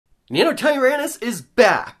Nanotyrannus is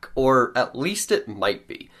back, or at least it might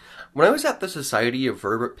be. When I was at the Society of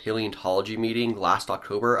Vertebrate Paleontology meeting last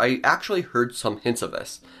October, I actually heard some hints of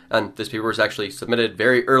this. And this paper was actually submitted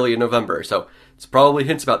very early in November, so it's probably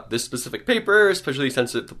hints about this specific paper, especially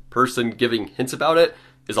since the person giving hints about it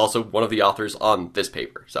is also one of the authors on this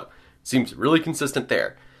paper. So it seems really consistent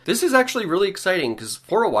there. This is actually really exciting because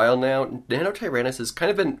for a while now, Nanotyrannus has kind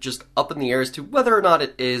of been just up in the air as to whether or not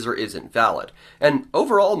it is or isn't valid. And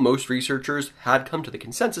overall, most researchers had come to the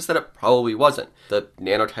consensus that it probably wasn't. The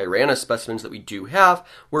Nanotyrannus specimens that we do have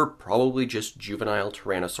were probably just juvenile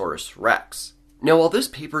Tyrannosaurus rex. Now, while this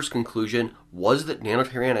paper's conclusion was that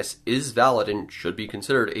Nanotyrannus is valid and should be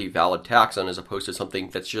considered a valid taxon as opposed to something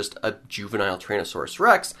that's just a juvenile Tyrannosaurus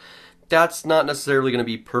rex, that's not necessarily going to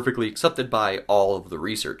be perfectly accepted by all of the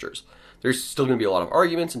researchers. There's still going to be a lot of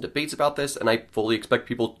arguments and debates about this, and I fully expect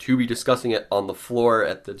people to be discussing it on the floor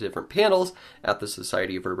at the different panels at the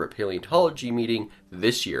Society of Vertebrate Paleontology meeting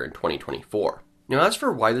this year in 2024. Now, as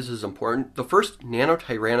for why this is important, the first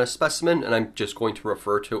Nanotyrannus specimen, and I'm just going to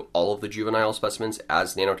refer to all of the juvenile specimens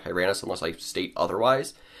as Nanotyrannus unless I state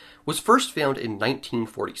otherwise, was first found in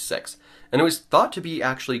 1946, and it was thought to be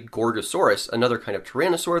actually Gorgosaurus, another kind of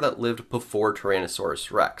tyrannosaur that lived before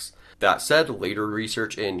Tyrannosaurus rex. That said, later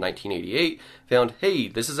research in 1988 found, hey,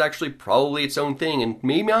 this is actually probably its own thing and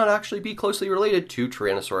may not actually be closely related to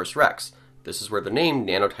Tyrannosaurus rex. This is where the name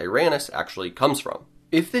Nanotyrannus actually comes from.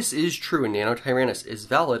 If this is true and Nanotyrannus is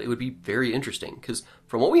valid, it would be very interesting, because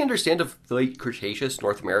from what we understand of the late Cretaceous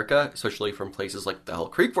North America, especially from places like the Hell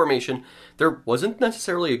Creek Formation, there wasn't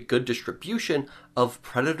necessarily a good distribution of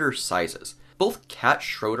predator sizes. Both Kat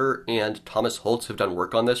Schroeder and Thomas Holtz have done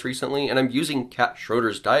work on this recently, and I'm using Kat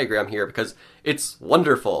Schroeder's diagram here because it's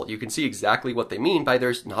wonderful. You can see exactly what they mean by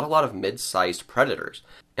there's not a lot of mid-sized predators.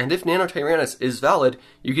 And if Nanotyrannus is valid,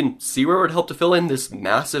 you can see where it would help to fill in this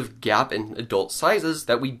massive gap in adult sizes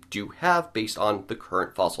that we do have based on the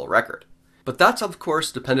current fossil record. But that's of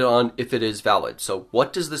course dependent on if it is valid. So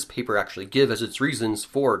what does this paper actually give as its reasons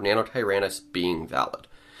for Nanotyrannus being valid?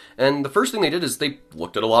 And the first thing they did is they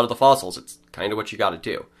looked at a lot of the fossils. It's kind of what you gotta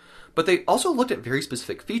do. But they also looked at very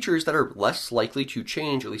specific features that are less likely to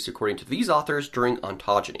change, at least according to these authors, during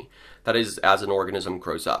ontogeny. That is, as an organism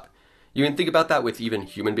grows up. You can think about that with even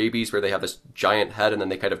human babies where they have this giant head and then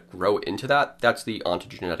they kind of grow into that. That's the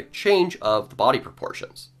ontogenetic change of the body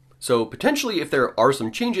proportions. So potentially if there are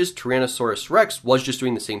some changes, Tyrannosaurus rex was just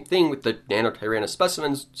doing the same thing with the Nanotyrannus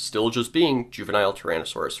specimens still just being juvenile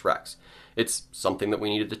Tyrannosaurus rex. It's something that we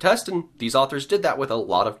needed to test, and these authors did that with a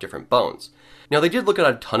lot of different bones. Now, they did look at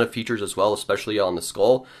a ton of features as well, especially on the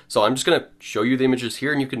skull, so I'm just going to show you the images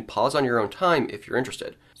here, and you can pause on your own time if you're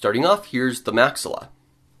interested. Starting off, here's the maxilla.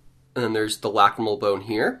 And then there's the lacrimal bone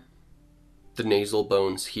here, the nasal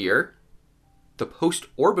bones here, the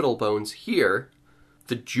post-orbital bones here,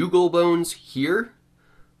 the jugal bones here,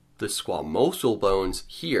 the squamosal bones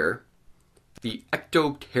here, the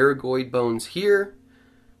ectopterygoid bones here,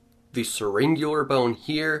 the syringular bone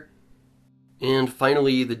here, and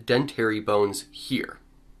finally the dentary bones here.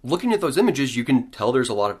 Looking at those images, you can tell there's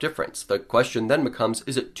a lot of difference. The question then becomes,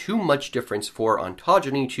 is it too much difference for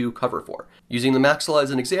ontogeny to cover for? Using the maxilla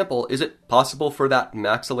as an example, is it possible for that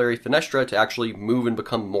maxillary fenestra to actually move and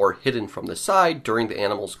become more hidden from the side during the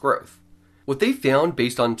animal's growth? What they found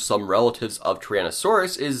based on some relatives of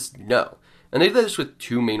Tyrannosaurus is no. And they did this with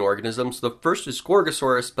two main organisms. The first is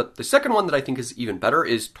Gorgosaurus, but the second one that I think is even better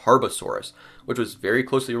is Tarbosaurus, which was very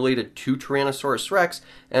closely related to Tyrannosaurus rex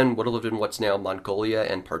and would have lived in what's now Mongolia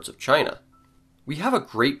and parts of China. We have a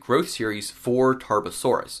great growth series for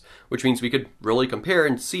Tarbosaurus, which means we could really compare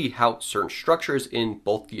and see how certain structures in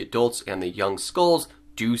both the adults and the young skulls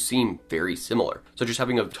do seem very similar, such as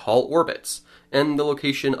having tall orbits, and the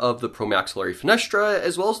location of the promaxillary fenestra,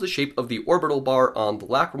 as well as the shape of the orbital bar on the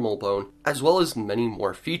lacrimal bone, as well as many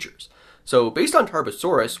more features. So based on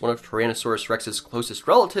Tarbosaurus, one of Tyrannosaurus rex's closest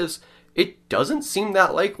relatives, it doesn't seem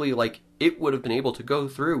that likely like it would have been able to go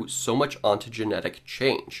through so much ontogenetic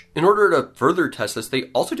change. In order to further test this, they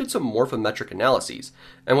also did some morphometric analyses,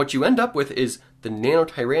 and what you end up with is the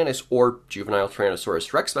Nanotyrannus or juvenile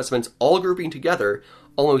Tyrannosaurus rex specimens all grouping together,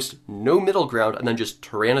 almost no middle ground, and then just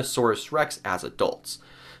Tyrannosaurus rex as adults.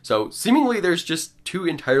 So seemingly there's just two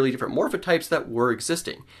entirely different morphotypes that were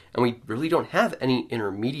existing, and we really don't have any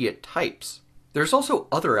intermediate types. There's also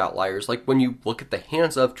other outliers, like when you look at the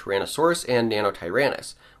hands of Tyrannosaurus and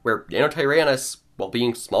Nanotyrannus, where Nanotyrannus, while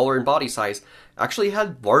being smaller in body size, actually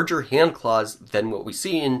had larger hand claws than what we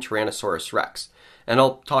see in Tyrannosaurus rex. And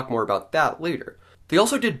I'll talk more about that later. They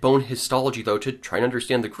also did bone histology, though, to try and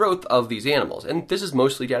understand the growth of these animals, and this is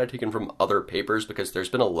mostly data taken from other papers because there's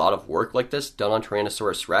been a lot of work like this done on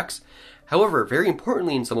Tyrannosaurus rex. However, very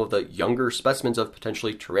importantly, in some of the younger specimens of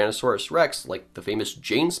potentially Tyrannosaurus rex, like the famous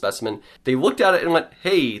Jane specimen, they looked at it and went,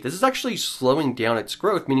 hey, this is actually slowing down its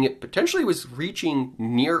growth, meaning it potentially was reaching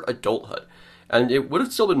near adulthood. And it would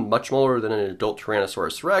have still been much smaller than an adult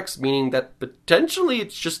Tyrannosaurus rex, meaning that potentially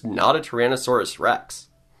it's just not a Tyrannosaurus rex.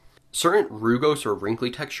 Certain rugose or wrinkly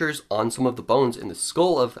textures on some of the bones in the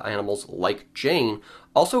skull of animals like Jane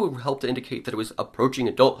also help to indicate that it was approaching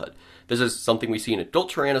adulthood. This is something we see in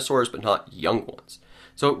adult Tyrannosaurs, but not young ones.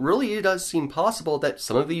 So it really does seem possible that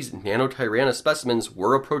some of these Nanotyrannus specimens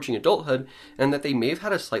were approaching adulthood, and that they may have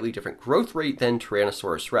had a slightly different growth rate than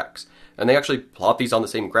Tyrannosaurus rex. And they actually plot these on the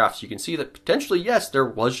same graph, so you can see that potentially, yes, there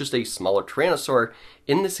was just a smaller Tyrannosaur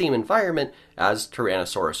in the same environment as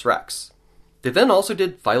Tyrannosaurus rex. They then also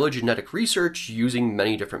did phylogenetic research using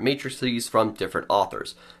many different matrices from different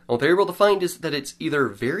authors. And what they were able to find is that it's either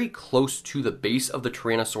very close to the base of the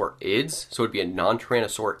Tyrannosauroids, so it would be a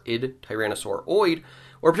non-Tyrannosaurid Tyrannosauroid,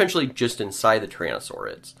 or potentially just inside the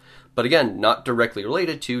Tyrannosaurids. But again, not directly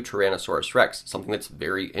related to Tyrannosaurus rex, something that's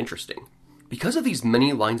very interesting. Because of these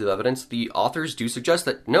many lines of evidence, the authors do suggest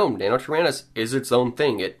that no, Nanotyrannus is its own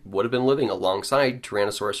thing. It would have been living alongside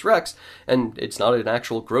Tyrannosaurus rex, and it's not an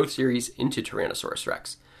actual growth series into Tyrannosaurus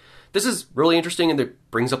rex. This is really interesting, and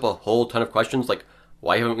it brings up a whole ton of questions like,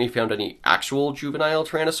 why haven't we found any actual juvenile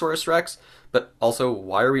Tyrannosaurus rex? But also,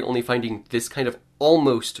 why are we only finding this kind of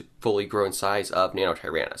almost fully grown size of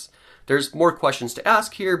Nanotyrannus? There's more questions to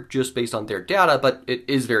ask here just based on their data, but it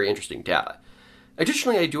is very interesting data.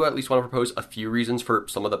 Additionally, I do at least want to propose a few reasons for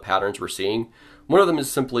some of the patterns we're seeing. One of them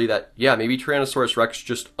is simply that, yeah, maybe Tyrannosaurus rex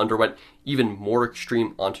just underwent even more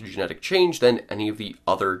extreme ontogenetic change than any of the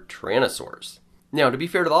other tyrannosaurs. Now, to be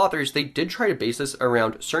fair to the authors, they did try to base this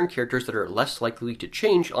around certain characters that are less likely to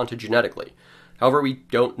change ontogenetically. However, we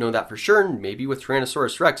don't know that for sure, and maybe with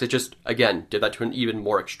Tyrannosaurus rex, it just, again, did that to an even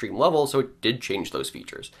more extreme level, so it did change those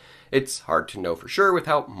features. It's hard to know for sure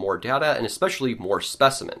without more data, and especially more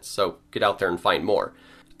specimens, so get out there and find more.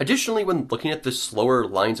 Additionally, when looking at the slower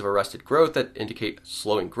lines of arrested growth that indicate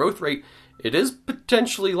slowing growth rate, it is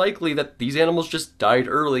potentially likely that these animals just died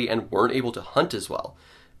early and weren't able to hunt as well.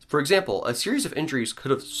 For example, a series of injuries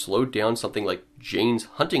could have slowed down something like Jane's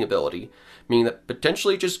hunting ability, meaning that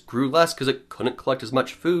potentially it just grew less because it couldn't collect as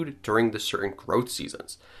much food during the certain growth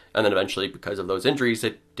seasons. And then eventually, because of those injuries,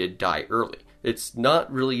 it did die early. It's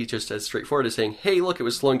not really just as straightforward as saying, hey, look, it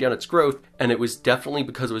was slowing down its growth, and it was definitely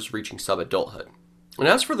because it was reaching sub-adulthood. And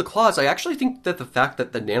as for the claws, I actually think that the fact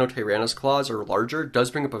that the Nanotyrannus claws are larger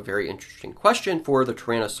does bring up a very interesting question for the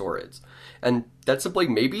Tyrannosaurids. And that's simply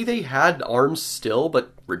maybe they had arms still,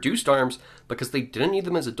 but reduced arms, because they didn't need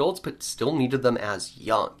them as adults, but still needed them as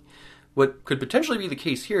young. What could potentially be the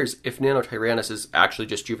case here is if Nanotyrannus is actually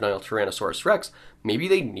just juvenile Tyrannosaurus rex, maybe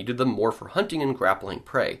they needed them more for hunting and grappling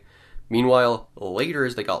prey. Meanwhile, later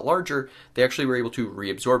as they got larger, they actually were able to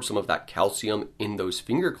reabsorb some of that calcium in those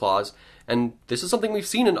finger claws, and this is something we've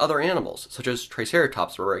seen in other animals, such as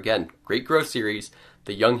Triceratops, where again, great growth series,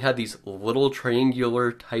 the young had these little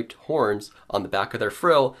triangular typed horns on the back of their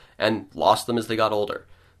frill and lost them as they got older.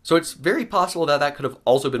 So it's very possible that that could have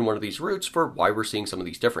also been one of these roots for why we're seeing some of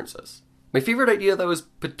these differences. My favorite idea, though, is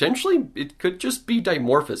potentially it could just be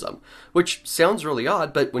dimorphism, which sounds really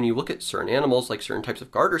odd, but when you look at certain animals, like certain types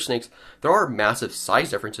of garter snakes, there are massive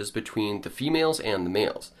size differences between the females and the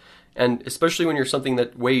males. And especially when you're something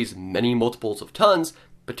that weighs many multiples of tons,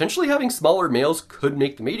 potentially having smaller males could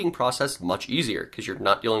make the mating process much easier, because you're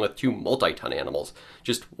not dealing with two multi-ton animals,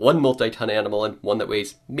 just one multi-ton animal and one that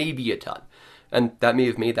weighs maybe a ton. And that may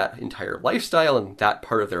have made that entire lifestyle and that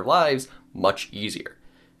part of their lives much easier.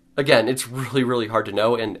 Again, it's really, really hard to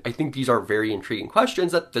know, and I think these are very intriguing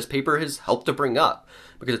questions that this paper has helped to bring up,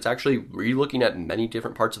 because it's actually re-looking at many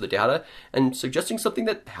different parts of the data and suggesting something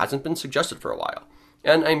that hasn't been suggested for a while.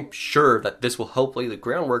 And I'm sure that this will help lay the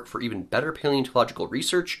groundwork for even better paleontological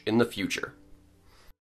research in the future.